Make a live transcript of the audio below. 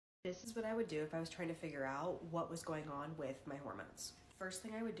This is what I would do if I was trying to figure out what was going on with my hormones. First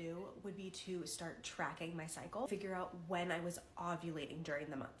thing I would do would be to start tracking my cycle, figure out when I was ovulating during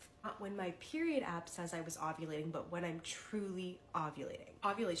the month. Not when my period app says I was ovulating, but when I'm truly ovulating.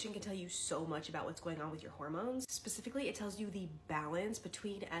 Ovulation can tell you so much about what's going on with your hormones. Specifically, it tells you the balance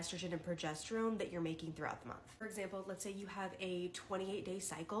between estrogen and progesterone that you're making throughout the month. For example, let's say you have a 28-day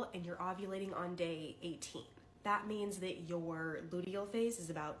cycle and you're ovulating on day 18. That means that your luteal phase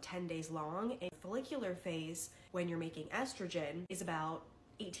is about 10 days long, and follicular phase, when you're making estrogen, is about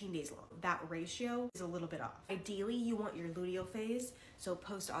 18 days long. That ratio is a little bit off. Ideally, you want your luteal phase, so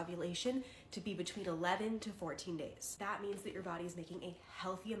post-ovulation, to be between 11 to 14 days. That means that your body is making a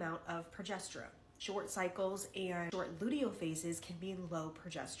healthy amount of progesterone. Short cycles and short luteal phases can be low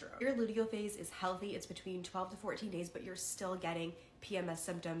progesterone. Your luteal phase is healthy, it's between 12 to 14 days, but you're still getting PMS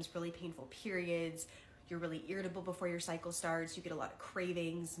symptoms, really painful periods, you're really irritable before your cycle starts, you get a lot of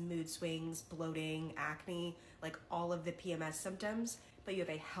cravings, mood swings, bloating, acne, like all of the PMS symptoms, but you have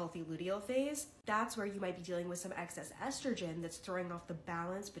a healthy luteal phase. That's where you might be dealing with some excess estrogen that's throwing off the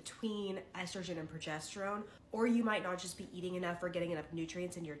balance between estrogen and progesterone, or you might not just be eating enough or getting enough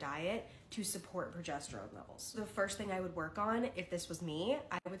nutrients in your diet to support progesterone levels. The first thing I would work on, if this was me,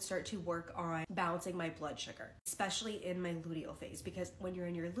 I would start to work on balancing my blood sugar, especially in my luteal phase, because when you're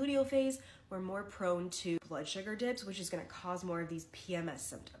in your luteal phase, we're more prone to blood sugar dips, which is going to cause more of these PMS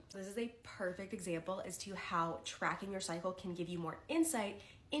symptoms. This is a perfect example as to how tracking your cycle can give you more insight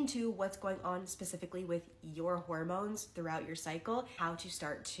into what's going on specifically with your hormones throughout your cycle, how to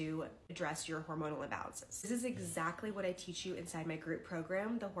start to address your hormonal imbalances. This is exactly what I teach you inside my group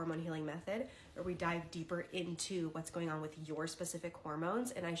program, the Hormone Healing Method, where we dive deeper into what's going on with your specific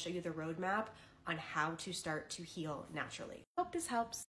hormones, and I show you the roadmap on how to start to heal naturally. Hope this helps.